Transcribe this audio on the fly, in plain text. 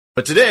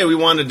But today we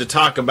wanted to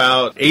talk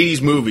about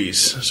 80s movies.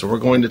 So we're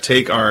going to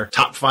take our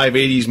top 5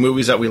 80s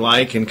movies that we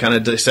like and kind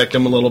of dissect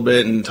them a little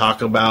bit and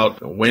talk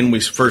about when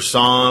we first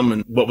saw them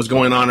and what was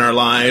going on in our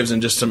lives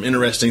and just some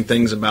interesting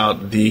things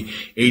about the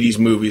 80s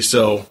movies.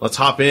 So let's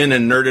hop in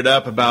and nerd it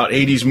up about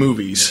 80s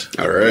movies.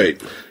 All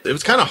right. It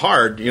was kind of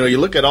hard. You know, you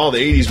look at all the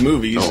 80s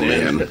movies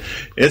and man.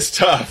 It's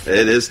tough.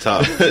 It is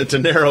tough. to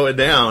narrow it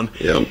down.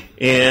 Yep.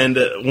 And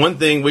one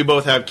thing, we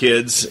both have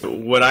kids.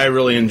 What I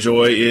really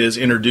enjoy is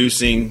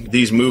introducing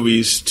these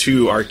movies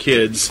to our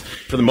kids.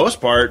 For the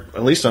most part,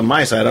 at least on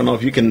my side, I don't know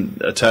if you can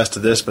attest to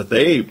this, but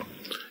they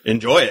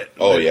enjoy it.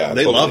 Oh yeah,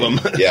 they totally.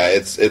 love them. Yeah,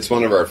 it's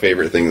one of our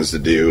favorite things to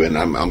do, and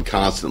I'm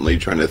constantly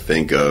trying to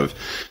think of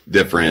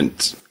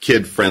different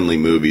kid-friendly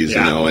movies,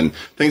 Yeah. you know, and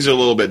things are a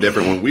little bit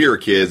different. When we were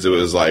kids, it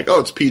was like,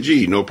 oh, it's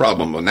PG, no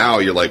problem. But now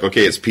you're like,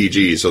 okay, it's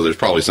PG, so there's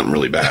probably something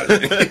really bad.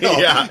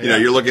 You know,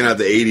 you're looking at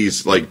the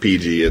 80s like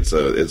PG. It's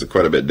a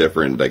quite a bit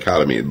different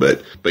dichotomy,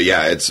 but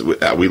yeah,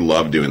 we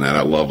love doing that.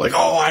 I love like,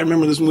 oh, I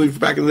remember this movie from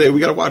back in the day. We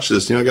got to watch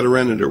this. You know, I got to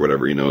rent it or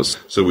whatever. You know,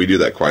 so we do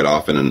that quite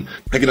often, and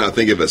I cannot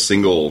think of a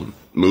single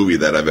movie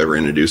that I've ever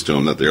introduced to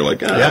them that they're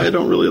like, I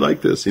don't really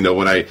like this. You know,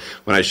 when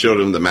I showed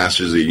them the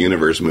Masters of the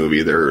Universe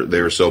movie,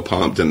 they were so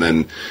pumped, and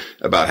then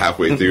about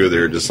halfway through,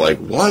 they're just like,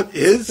 what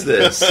is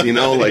this? You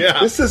know, like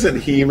this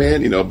isn't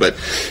He-Man, you know, but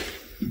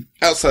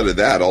outside of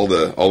that, all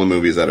the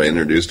movies that I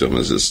introduced to them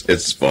is just,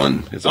 it's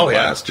fun. It's a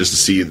blast just to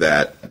see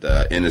that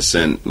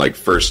innocent, like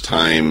first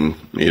time,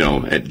 you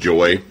know, at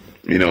joy.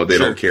 You know, they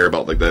don't care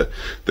about like the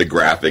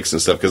graphics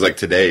and stuff, because like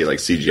today, like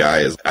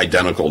CGI is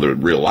identical to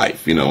real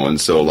life, you know,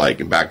 and so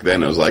like back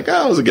then it was like,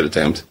 oh, it was a good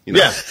attempt. You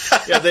know?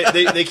 Yeah,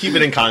 they keep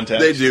it in context.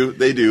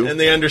 They do, and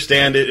they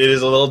understand it. It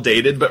is a little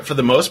dated, but for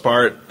the most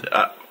part,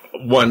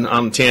 one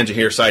on tangent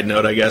here, side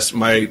note, I guess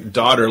my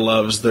daughter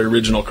loves the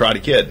original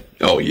Karate Kid.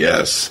 Oh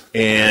yes,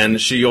 and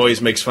she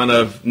always makes fun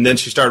of. And then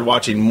she started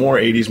watching more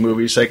 80s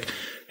movies, like,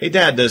 hey,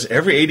 Dad, does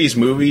every 80s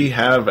movie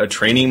have a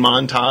training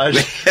montage?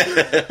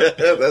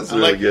 That's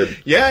really good.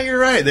 Yeah, you're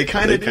right. They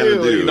kind of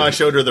do. You know, I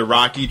showed her the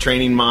Rocky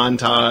training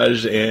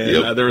montage,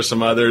 and there were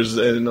some others,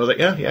 and I was like,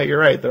 yeah, you're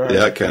right. There are.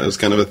 Yeah, it's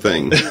kind of a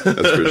thing. That's for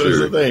sure. It was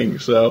a thing.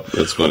 So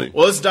that's funny.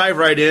 Well, let's dive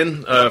right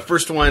in.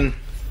 First one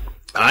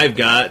I've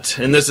got,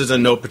 and this is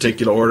in no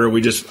particular order. Or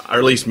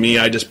at least me,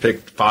 I just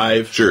picked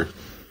 5. Sure.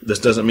 This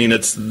doesn't mean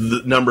it's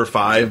the number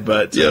 5,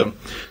 but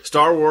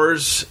Star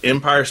Wars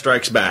Empire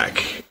Strikes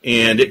Back.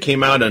 And it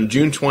came out on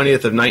June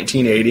 20th of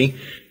 1980.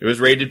 It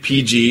was rated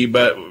PG,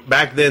 but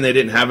back then they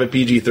didn't have a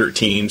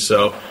PG-13,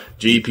 so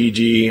G,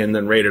 PG, and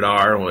then rated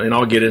R. And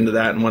I'll get into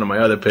that in one of my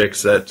other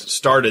picks that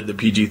started the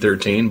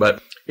PG-13.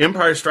 But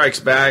Empire Strikes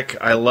Back,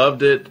 I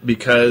loved it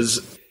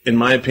because, in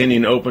my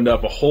opinion, opened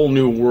up a whole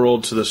new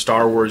world to the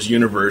Star Wars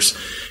universe.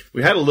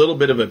 We had a little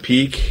bit of a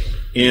peek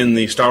in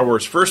the Star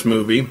Wars first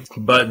movie,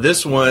 but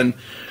this one,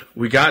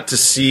 we got to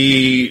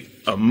see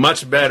a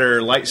much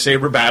better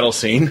lightsaber battle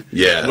scene.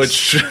 Yes.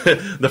 Which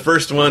the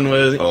first one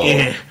was,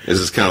 This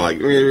is kind of like,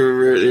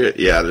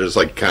 they're just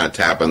like kind of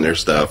tapping their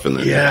stuff, and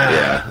then,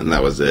 and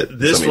that was it.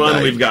 This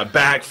one, we've got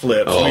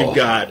backflips, we've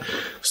got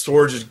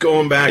swords just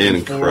going back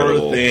and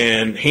forth,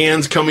 and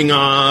hands coming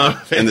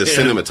off. And the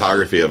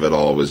cinematography of it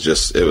all was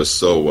it was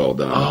so well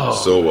done.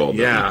 So well done.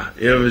 Yeah,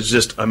 it was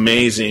just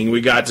amazing.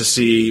 We got to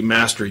see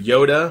Master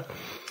Yoda.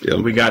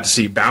 Yep. We got to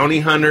see bounty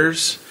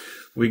hunters.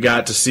 We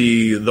got to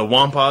see the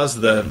Wampas,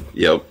 the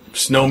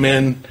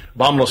snowmen,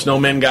 abominable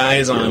snowmen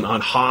guys on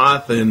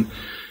Hoth, and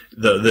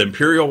the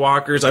Imperial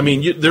Walkers. I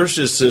mean, there's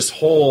just this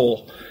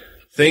whole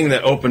thing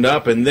that opened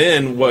up. And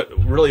then what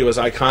really was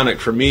iconic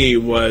for me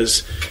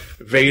was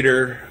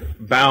Vader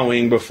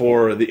bowing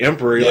before the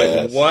Emperor.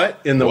 You're like,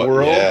 what in the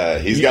world? Yeah,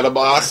 he's got a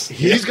boss.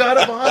 He's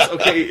got a boss?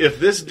 Okay, if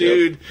this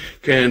dude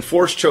can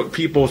force choke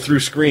people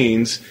through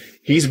screens,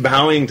 he's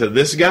bowing to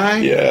this guy?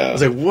 Yeah. I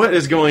was like, what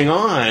is going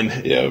on?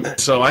 Yeah.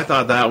 So I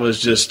thought that was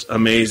just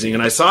amazing.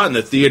 And I saw it in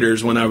the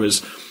theaters when I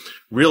was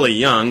really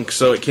young.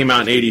 So it came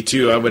out in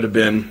 82. I would have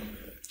been,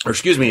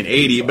 in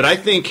 80. But I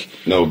think...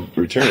 No,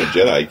 Return of the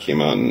Jedi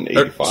came out in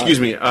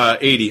 85.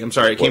 80. I'm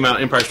sorry. It came out,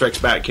 Empire Strikes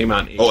Back came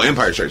out in 80. Oh,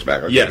 Empire Strikes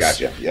Back. Okay, yes.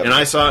 Gotcha. Yep. And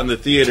I saw it in the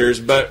theaters.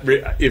 But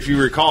if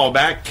you recall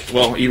back,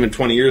 even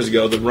 20 years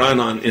ago, the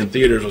run in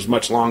theaters was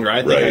much longer.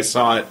 I think I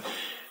saw it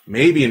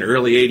maybe in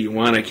early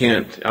 81.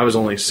 I was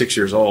only 7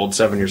 years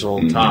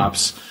old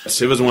tops.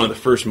 So it was one of the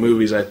first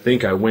movies I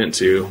think I went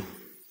to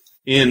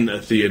in a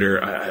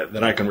theater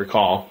that I can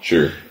recall.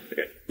 Sure.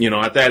 You know,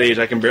 at that age,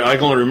 I can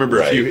only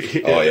remember a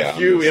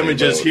few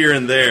images here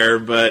and there.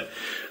 But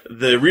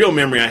the real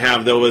memory I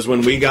have, though, was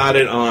when we got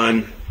it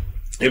on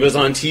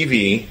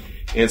TV.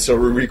 And so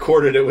we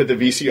recorded it with the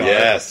VCR.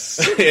 Yes.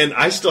 And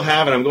I still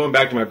have it. I'm going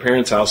back to my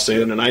parents' house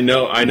soon, and I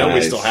know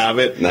we still have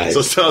it. Nice. So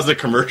it still has the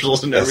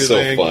commercials and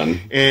everything. That's so fun.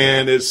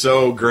 And it's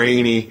so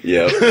grainy.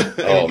 Yep.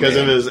 Because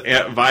it was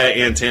via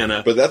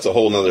antenna. But that's a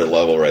whole nother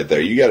level right there.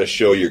 You got to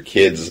show your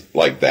kids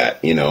like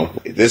that, you know.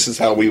 This is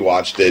how we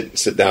watched it.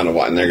 Sit down and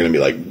watch, and they're going to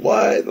be like,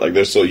 what? Like,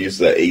 they're so used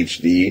to that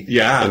HD.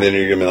 Yeah. And then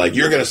you're going to be like,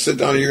 you're going to sit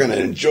down and you're going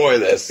to enjoy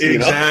this.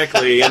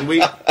 Exactly. You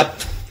know?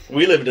 And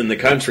we lived in the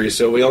country,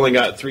 so we only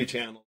got 3 channels.